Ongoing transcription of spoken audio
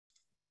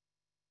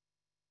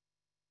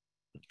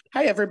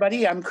Hi,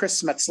 everybody. I'm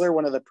Chris Metzler,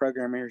 one of the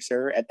programmers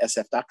here at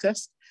SF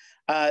DocTest.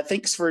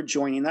 Thanks for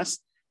joining us.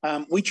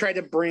 We try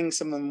to bring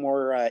some of the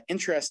more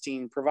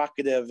interesting,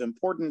 provocative,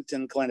 important,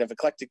 and kind of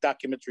eclectic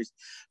documentaries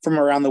from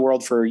around the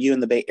world for you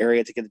in the Bay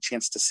Area to get a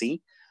chance to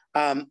see.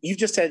 You've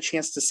just had a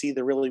chance to see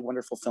the really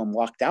wonderful film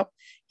Locked Out,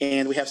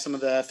 and we have some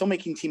of the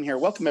filmmaking team here.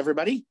 Welcome,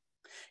 everybody.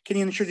 Can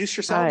you introduce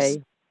yourselves?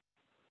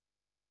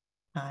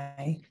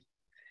 Hi.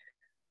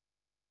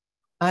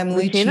 I'm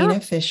Lucina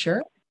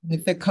Fisher,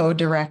 with the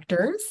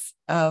co-directors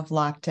of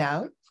Locked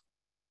Out.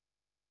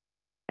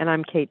 And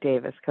I'm Kate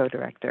Davis,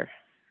 co-director.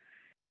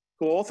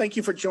 Cool. Thank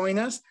you for joining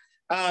us.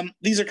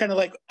 These are kind of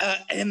like,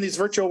 in this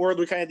virtual world,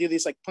 we kind of do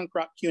these like punk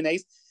rock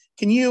Q&As.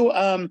 Can you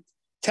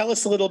tell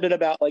us a little bit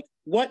about like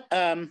what,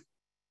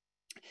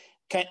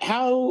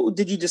 how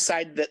did you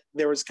decide that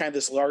there was kind of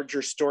this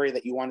larger story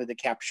that you wanted to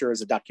capture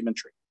as a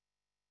documentary?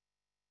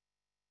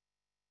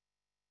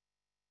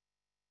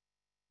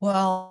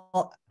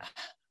 Well,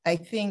 I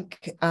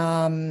think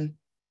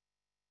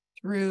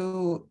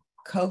through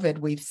COVID,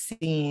 we've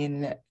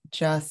seen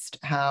just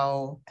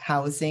how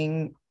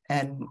housing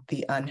and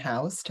the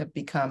unhoused have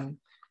become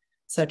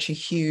such a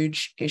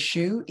huge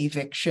issue,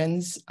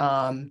 evictions,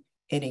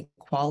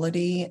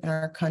 inequality in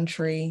our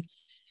country.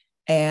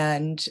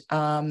 And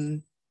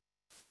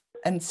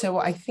so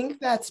I think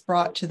that's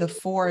brought to the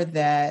fore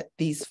that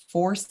these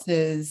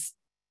forces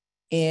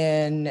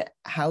in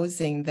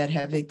housing that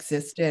have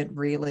existed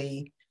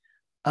really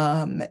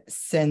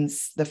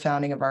since the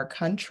founding of our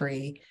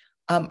country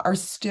are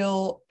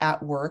still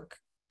at work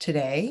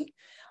today.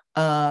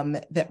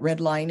 That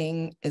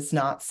redlining is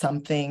not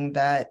something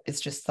that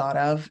is just thought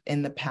of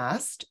in the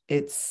past.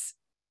 It's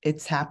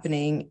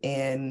happening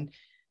in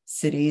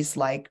cities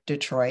like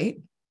Detroit,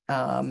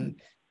 San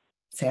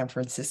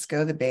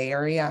Francisco, the Bay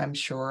Area, I'm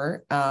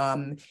sure,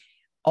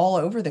 all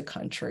over the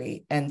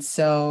country. And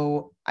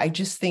so I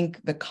just think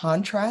the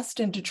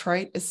contrast in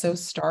Detroit is so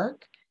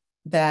stark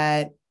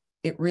that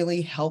it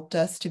really helped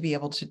us to be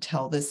able to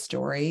tell this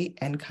story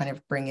and kind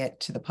of bring it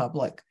to the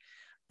public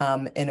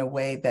in a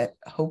way that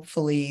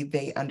hopefully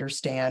they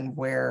understand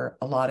where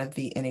a lot of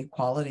the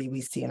inequality we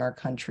see in our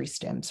country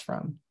stems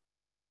from.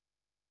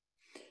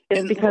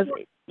 It's because,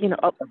 you know,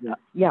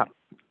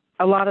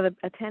 a lot of the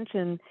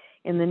attention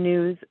in the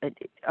news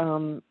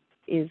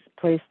is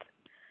placed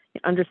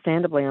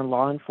understandably on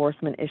law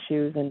enforcement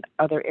issues and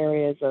other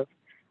areas of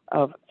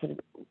sort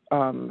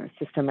of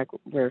systemic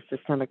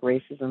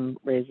racism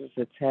raises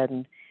its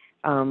head,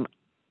 and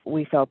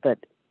we felt that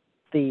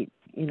the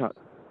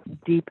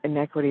deep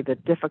inequity, the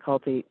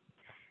difficulty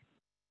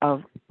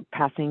of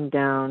passing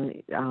down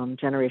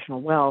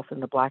generational wealth in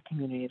the Black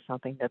community is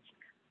something that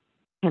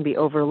can be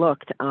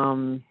overlooked,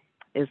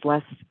 is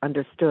less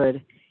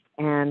understood,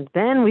 and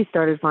then we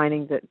started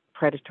finding that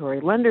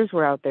predatory lenders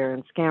were out there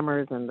and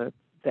scammers, and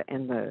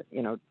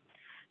the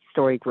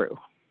story grew.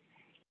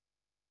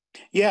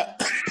 Yeah.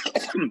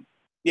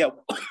 Yeah.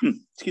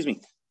 Excuse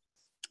me.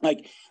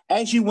 Like,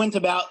 as you went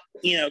about,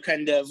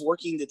 kind of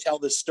working to tell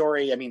this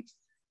story, I mean,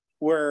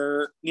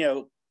 were,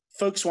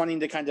 folks wanting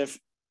to kind of,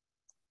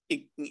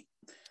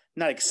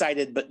 not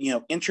excited, but,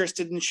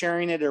 interested in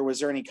sharing it? Or was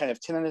there any kind of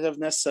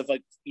tentativeness of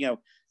like,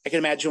 I can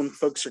imagine when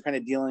folks are kind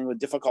of dealing with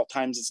difficult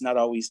times, it's not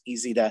always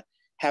easy to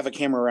have a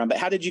camera around, but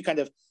how did you kind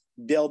of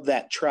build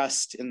that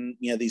trust and,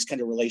 these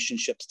kind of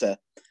relationships to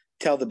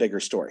tell the bigger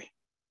story?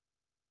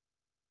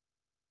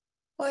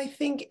 Well, I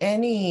think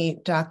any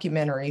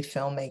documentary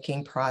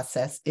filmmaking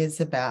process is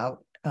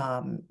about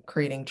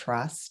creating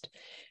trust.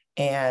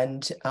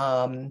 And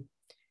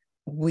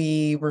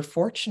we were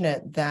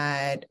fortunate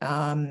that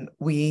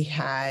we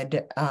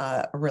had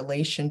a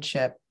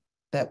relationship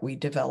that we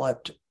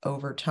developed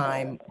over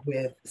time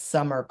with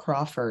Summer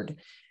Crawford,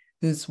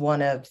 who's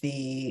one of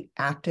the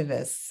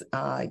activists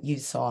you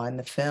saw in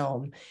the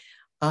film.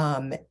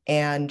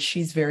 And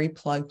she's very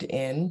plugged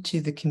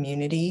into the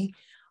community,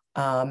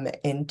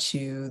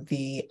 into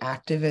the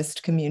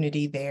activist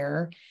community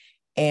there.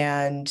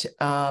 And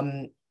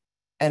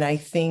I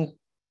think,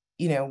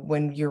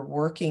 when you're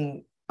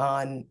working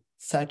on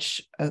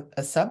such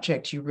a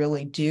subject, you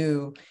really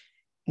do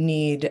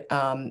need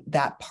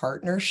that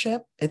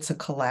partnership. It's a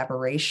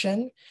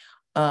collaboration.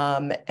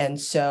 And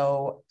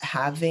so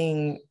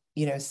having,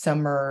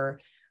 Summer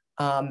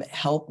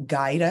help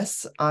guide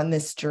us on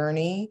this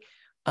journey,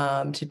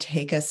 to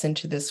take us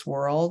into this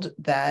world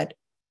that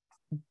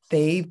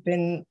they've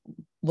been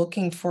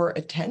looking for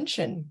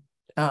attention,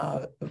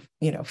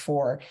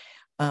 for,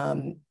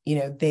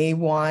 they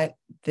want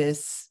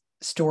this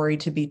story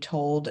to be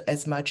told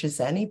as much as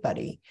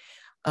anybody.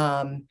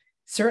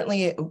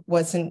 Certainly it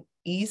wasn't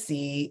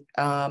easy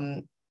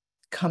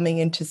coming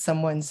into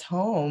someone's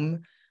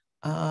home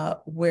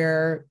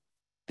where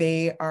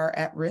they are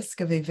at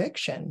risk of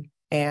eviction.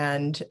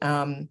 And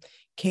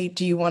Kate,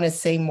 do you want to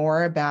say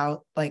more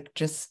about like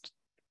just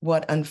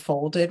what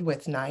unfolded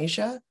with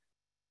Nyjah?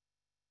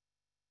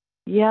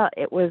 Yeah,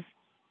 it was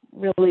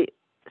really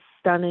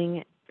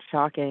stunning,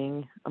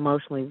 shocking,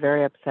 emotionally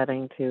very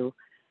upsetting to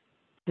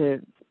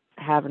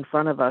have in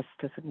front of us,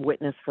 to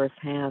witness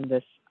firsthand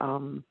this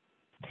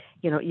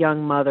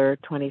young mother,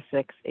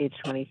 age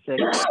 26,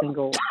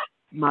 single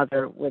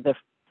mother with a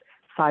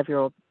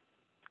 5-year-old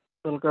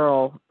little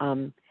girl,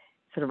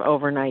 sort of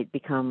overnight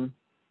become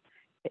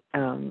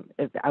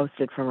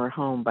ousted from her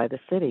home by the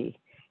city.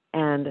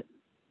 And,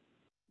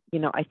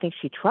 I think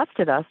she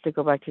trusted us, to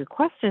go back to your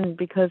question,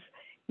 because,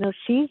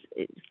 she's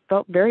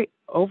felt very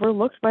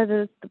overlooked by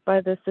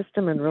the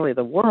system and really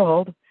the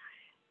world,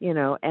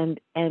 and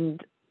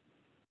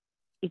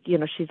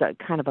she's a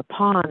kind of a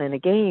pawn in a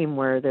game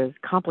where there's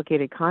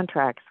complicated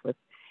contracts with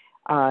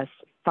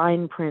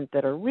fine print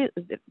that are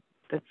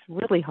that's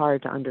really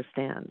hard to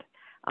understand.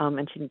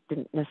 And she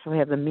didn't necessarily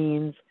have the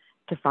means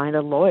to find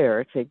a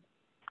lawyer to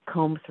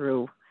comb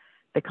through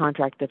the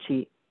contract that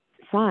she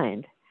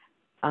signed.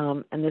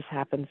 And this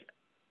happens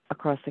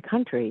across the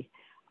country.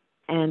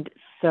 And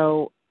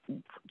so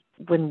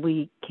when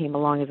we came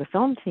along as a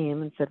film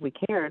team and said we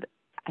cared,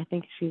 I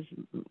think it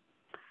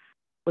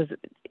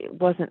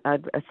wasn't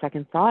a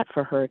second thought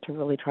for her to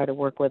really try to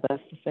work with us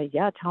to say,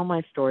 yeah, tell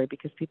my story,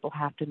 because people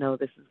have to know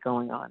this is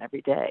going on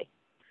every day.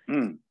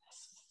 Mm.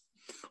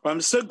 Well,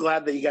 I'm so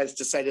glad that you guys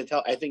decided to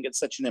tell. I think it's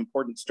such an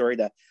important story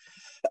to,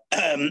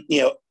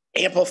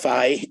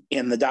 amplify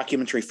in the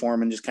documentary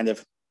form and just kind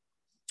of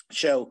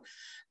show,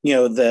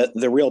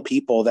 the real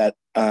people that,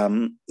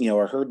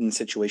 are heard in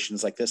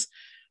situations like this.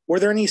 Were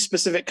there any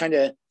specific kind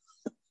of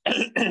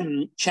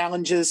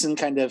challenges in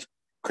kind of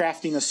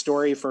crafting a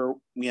story for,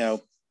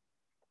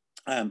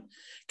 kind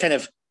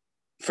of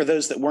for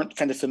those that weren't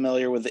kind of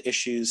familiar with the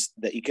issues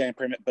that you can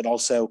permit, but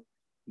also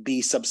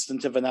be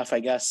substantive enough, I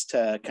guess,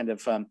 to kind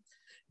of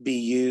be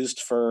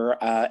used for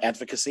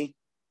advocacy?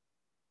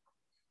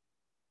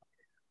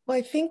 Well,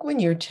 I think when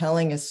you're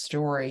telling a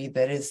story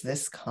that is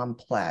this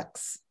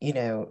complex, it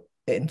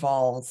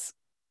involves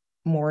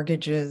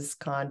mortgages,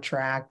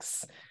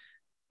 contracts,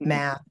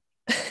 math,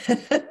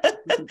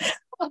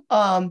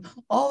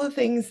 all the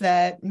things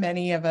that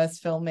many of us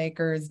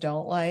filmmakers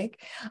don't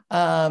like.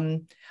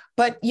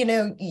 But,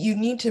 you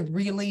need to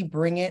really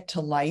bring it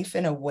to life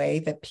in a way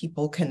that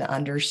people can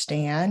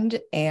understand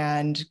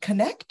and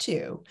connect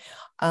to.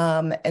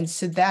 And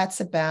so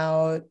that's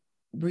about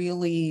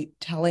really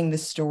telling the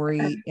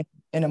story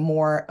in a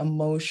more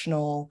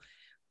emotional,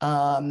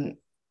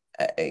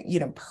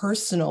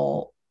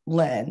 personal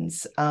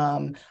lens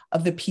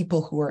of the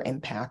people who are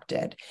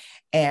impacted.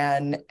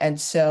 And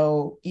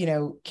so,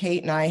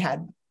 Kate and I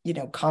had,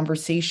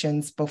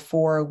 conversations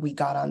before we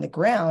got on the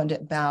ground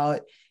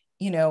about,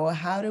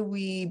 how do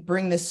we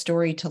bring this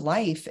story to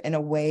life in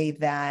a way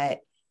that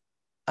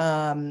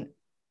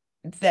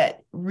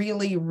that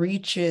really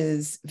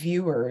reaches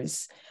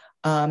viewers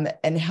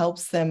and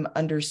helps them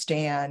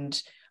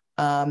understand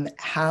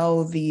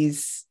how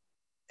these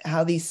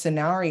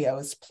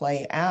scenarios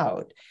play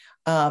out,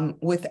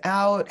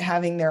 without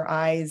having their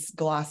eyes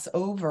gloss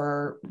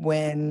over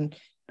when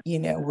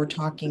we're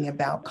talking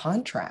about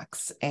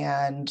contracts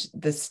and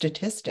the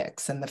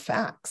statistics and the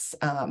facts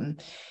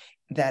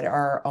that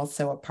are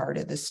also a part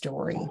of the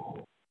story.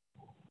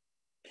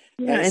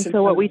 Yeah, and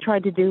so what we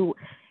tried to do,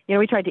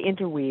 we tried to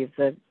interweave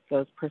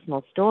those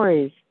personal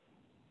stories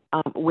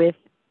with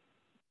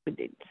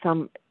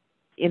some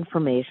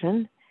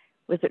information,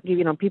 with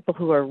people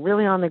who are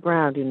really on the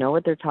ground, who know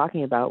what they're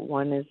talking about.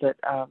 One is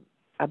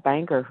a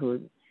banker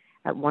who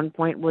at one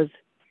point was,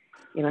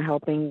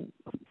 helping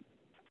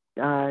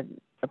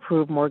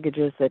approve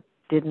mortgages that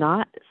did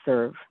not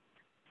serve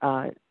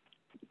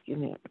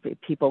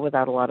people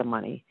without a lot of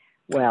money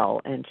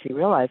well, and she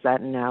realized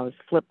that, and now is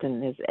flipped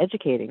and is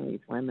educating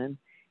these women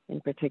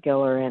in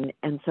particular, and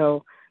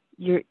so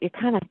it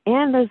kind of,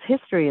 and there's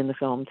history in the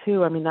film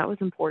too. I mean, that was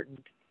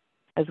important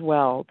as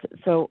well.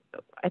 So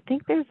I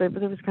think there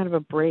was kind of a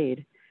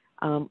braid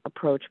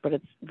approach, but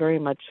it's very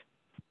much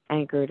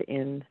anchored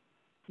in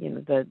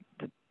the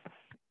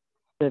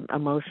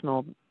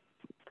emotional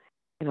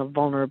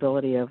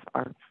vulnerability of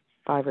our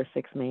 5 or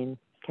 6 main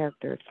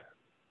characters.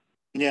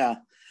 Yeah.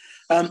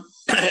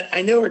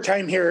 I know our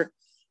time here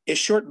is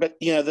short, but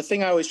the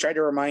thing I always try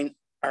to remind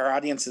our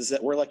audience is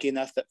that we're lucky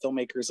enough that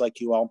filmmakers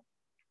like you all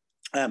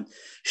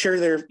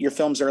share your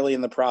films early in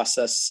the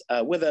process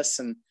with us,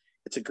 and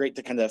it's great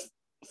to kind of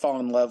fall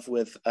in love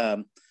with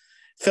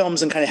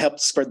films and kind of help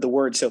spread the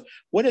word. So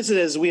what is it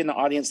as we in the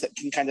audience that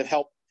can kind of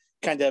help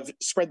kind of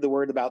spread the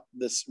word about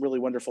this really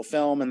wonderful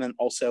film, and then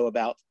also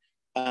about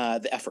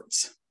the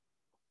efforts?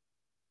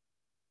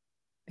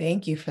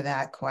 Thank you for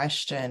that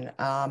question.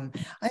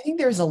 I think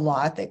there's a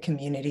lot that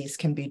communities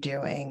can be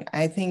doing.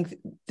 I think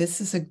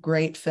this is a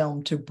great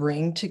film to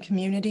bring to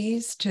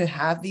communities, to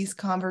have these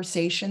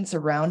conversations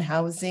around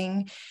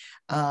housing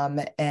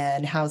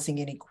and housing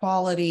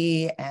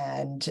inequality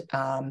and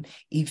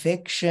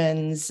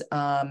evictions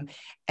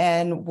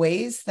and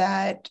ways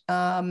that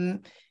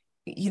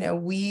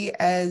we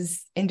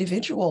as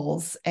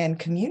individuals and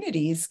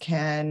communities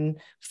can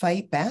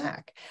fight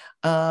back.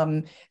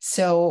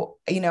 So,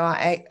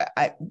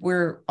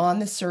 we're on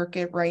the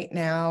circuit right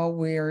now.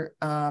 We're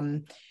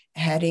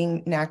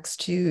heading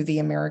next to the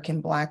American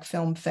Black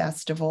Film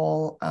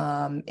Festival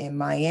in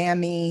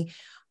Miami.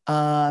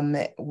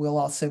 We'll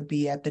also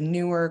be at the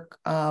Newark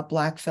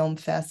Black Film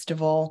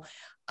Festival,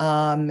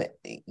 and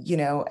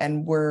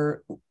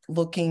we're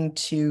looking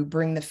to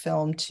bring the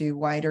film to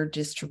wider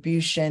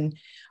distribution.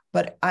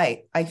 But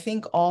I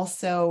think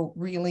also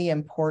really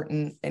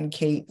important, and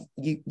Kate,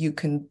 you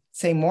can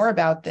say more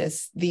about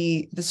this,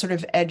 the sort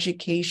of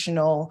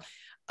educational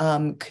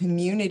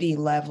community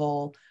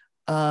level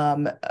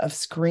of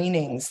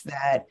screenings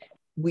that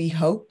we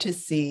hope to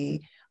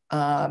see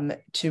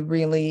to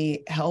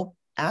really help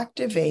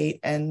activate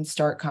and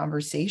start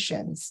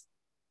conversations.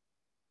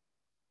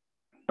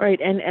 Right,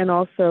 and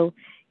also,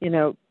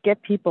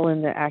 get people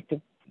in the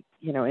active,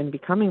 in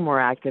becoming more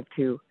active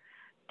to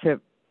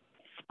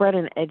spread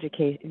an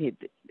education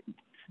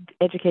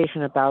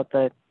about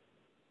the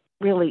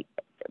really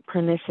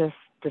pernicious,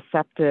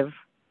 deceptive,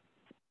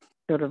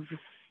 sort of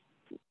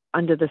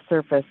under the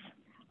surface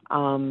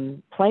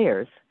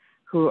players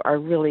who are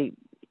really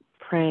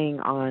preying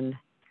on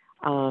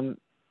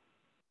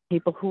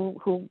people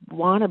who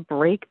want to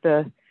break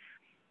the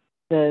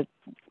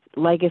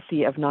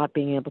legacy of not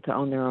being able to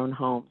own their own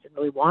homes and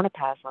really want to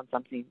pass on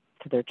something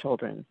to their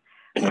children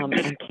and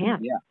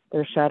can't. Yeah.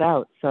 They're shut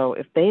out. So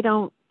if they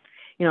don't,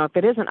 if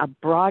it isn't a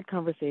broad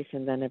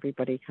conversation, then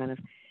everybody kind of,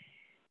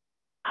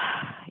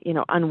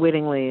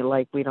 unwittingly,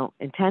 like we don't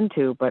intend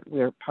to, but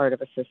we're part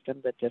of a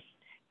system that just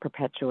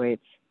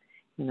perpetuates,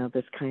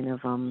 this kind of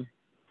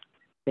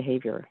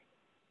behavior.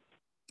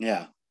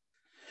 Yeah.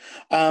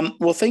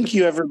 Well, thank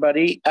you,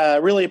 everybody.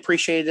 Really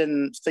appreciate it.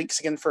 And thanks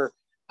again for,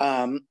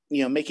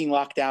 making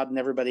Locked Out, and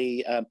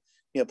everybody,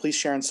 please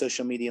share on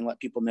social media and let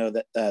people know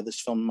that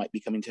this film might be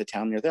coming to a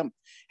town near them.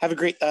 Have a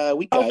great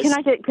week, guys.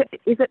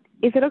 Is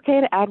it okay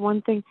to add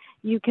one thing?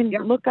 You can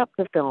look up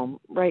the film,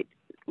 right,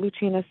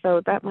 Lucina?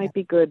 So that might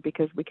be good,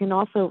 because we can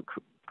also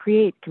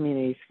create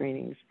community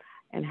screenings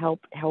and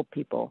help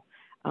people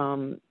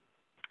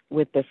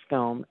with this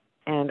film.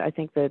 And I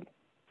think that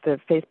the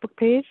Facebook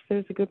page,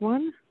 there's a good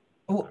one.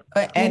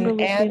 And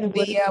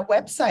the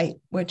website,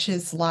 which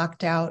is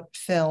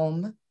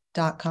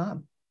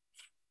lockedoutfilm.com.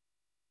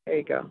 There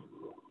you go.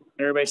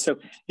 Everybody. So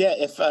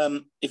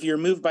if you're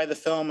moved by the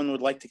film and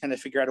would like to kind of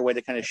figure out a way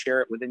to kind of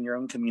share it within your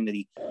own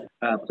community,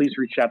 please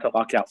reach out to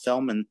Locked Out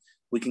Film, and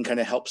we can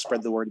kind of help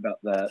spread the word about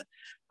the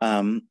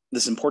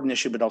this important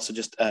issue, but also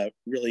just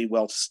really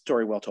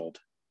story well told.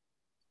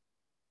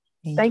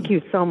 Thank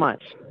you so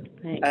much.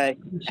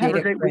 Have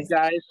a great week,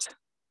 guys.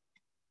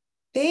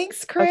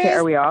 Thanks, Chris. Okay,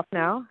 are we off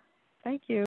now? Thank you.